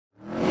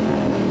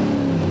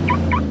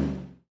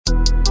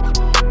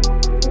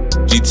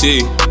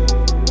GT.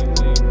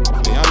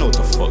 Man, y'all know what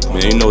the fuck going on.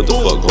 Man, you know what the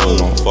fuck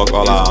going on. Fuck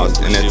all our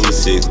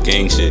NFT6,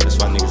 gang shit.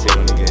 That's why niggas hate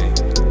on the game.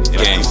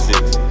 Gang.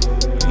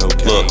 No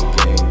look.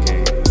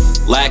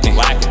 Lacking,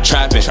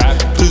 trapping.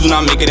 Please do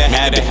not make it a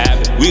habit.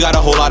 We got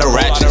a whole lot of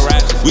ratchets.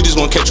 We just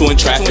gonna catch you in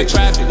traffic.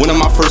 One of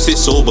my first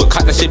hits sober,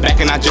 caught that shit back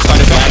and I just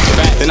started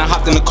blasting. Then I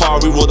hopped in the car,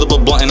 we rolled up a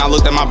blunt and I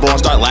looked at my bro and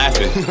started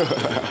laughing.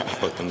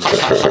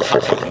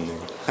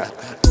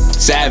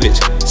 Savage,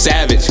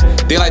 savage.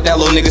 They like that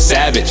little nigga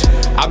savage.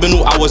 I been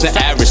knew I wasn't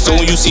average, so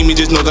when you see me,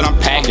 just know that I'm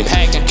packing,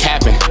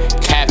 capping.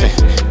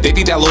 They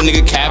think that little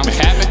nigga capping.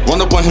 Run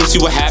up on him, see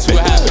what happen.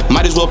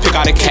 Might as well pick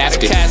out a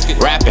casket.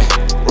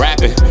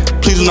 Rapping.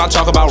 Please do not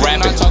talk about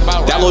rapping.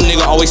 That little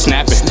nigga always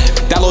snapping.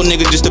 That little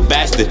nigga just a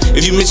bastard.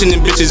 If you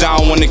mentioning bitches, I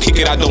don't wanna kick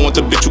it. I don't want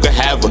the bitch, you can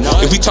have her.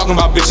 If we talking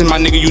about bitches, my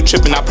nigga, you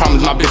tripping. I promise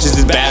my bitches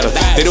is badder.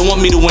 They don't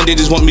want me to win, they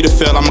just want me to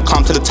fail. I'ma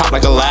climb to the top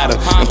like a ladder.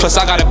 And plus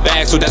I got a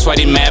bag, so that's why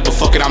they mad. But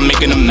fuck it, I'm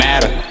making them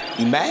matter.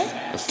 You mad?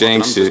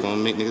 Gang shit. I'm just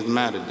gonna make niggas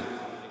matter.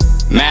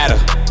 Matter.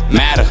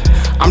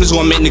 I'm just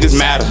gonna make niggas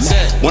matter.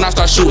 When I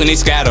start shooting, they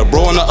scatter.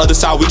 Bro, on the other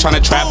side, we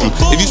tryna trap him.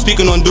 If you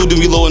speaking on dude, then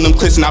we lowering them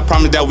clips, and I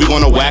promise that we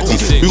gonna whack him.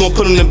 We gonna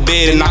put him in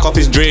bed and knock off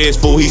his dreads,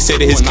 fool, he said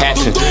in his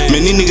caption.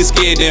 Man, these niggas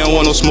scared, they don't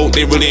want no smoke,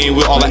 they really ain't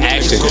with all the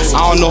action.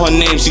 I don't know her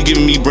name, she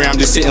giving me brain, I'm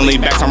just sitting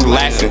laid back, I'm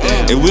relaxing.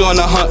 And we on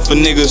the hunt for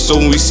niggas, so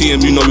when we see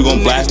them, you know we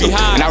gon' blast them.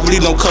 And I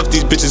really don't cuff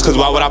these bitches, cause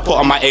why would I put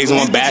all my eggs in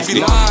one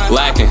basket?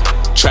 Lacking,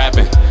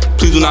 trapping.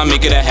 Please do not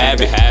make it a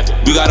habit.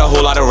 We got a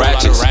whole lot of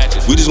ratchets.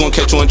 We just gonna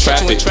catch you in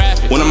traffic.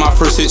 One of my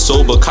first hits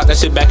sober, caught that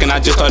shit back and I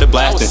just started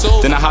blasting.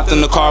 Then I hopped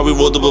in the car, we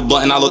rolled up a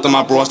blunt and I looked at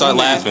my bro and started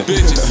laughing.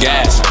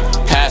 Gas,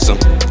 pass him,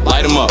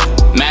 light him up,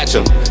 match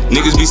him.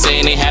 Niggas be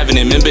saying they having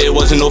it, remember it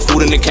wasn't no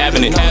food in the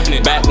cabinet.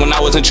 Back when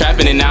I wasn't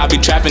trapping it, now I be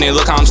trapping it,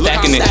 look how I'm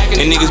stacking it.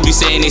 And niggas be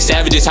saying they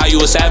savages, how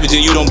you a savage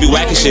and you don't be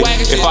whacking shit.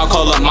 If I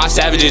call up my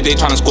savages, they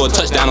tryna score a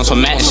touchdown on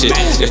some Madden shit.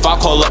 If I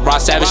call up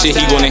Ross Savage shit,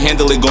 he gonna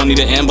handle it, gonna need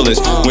an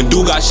ambulance. When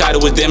dude got shot,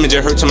 it was damage,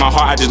 it hurt to my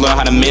heart, I just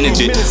learned how to manage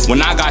it. When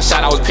I got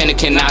shot, I was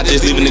panicking, now I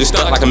just leave a nigga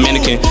stuck like a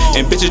mannequin.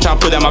 And bitches tryna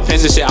put down my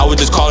pants and shit, I was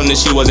just calling and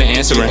she wasn't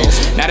answering.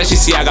 Now that she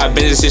see I got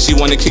business shit, she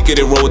wanna kick it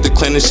and roll with the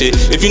cleaner shit.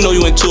 If you know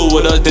you into it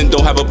with us, then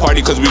don't have a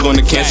party cause we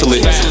gonna cancel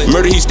it.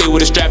 Murder, he stay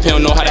with a strap, he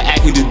don't know how to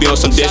act, he just be on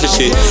some desert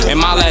shit. And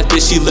my last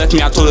bitch, she left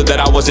me, I told her that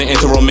I wasn't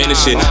into romantic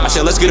shit. I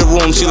said, let's get a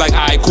room, she like,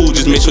 alright, cool,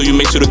 just make sure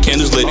the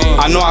candles lit.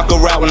 I know I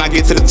can rap, when I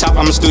get to the top,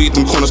 I'ma still eat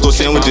them corner store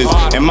sandwiches.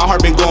 And my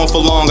heart been going for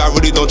long, I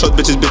really don't trust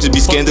bitches be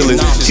scandalous.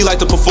 She like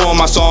to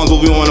perform my songs when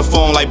we on the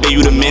phone, like, babe,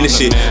 you the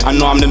menace shit. I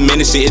know I'm the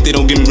menace shit, if they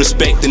don't give me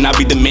respect, then I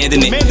be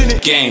demanding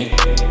it. Gang,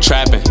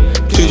 trapping.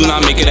 Please do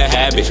not make it a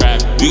habit.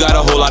 We got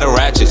a whole lot of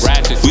ratchets.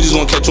 We just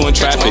gonna catch you in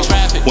traffic.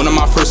 One of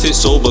my first hits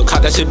sober,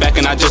 caught that shit back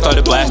and I just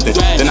started blasting.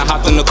 Then I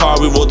hopped in the car,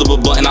 we rolled up a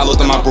blunt and I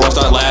looked at my bro and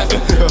started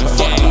laughing.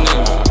 Gang,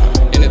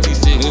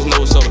 niggas know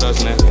what's up with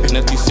us, man.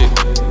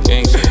 NFT6,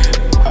 gang shit.